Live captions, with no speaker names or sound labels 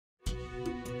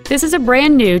This is a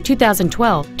brand new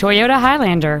 2012 Toyota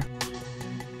Highlander.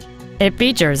 It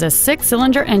features a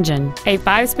 6-cylinder engine, a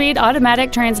 5-speed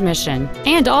automatic transmission,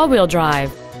 and all-wheel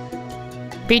drive.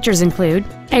 Features include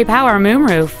a power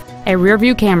moonroof, a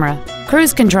rear-view camera,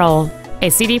 cruise control, a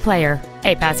CD player,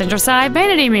 a passenger side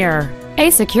vanity mirror, a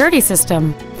security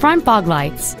system, front fog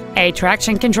lights, a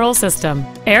traction control system,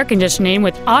 air conditioning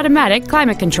with automatic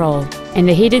climate control, and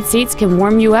the heated seats can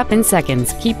warm you up in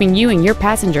seconds, keeping you and your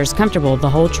passengers comfortable the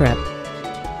whole trip.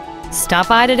 Stop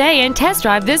by today and test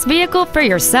drive this vehicle for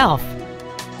yourself.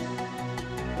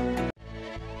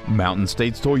 Mountain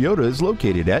States Toyota is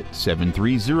located at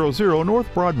 7300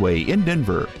 North Broadway in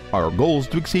Denver. Our goal is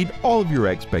to exceed all of your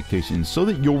expectations so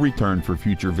that you'll return for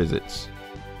future visits.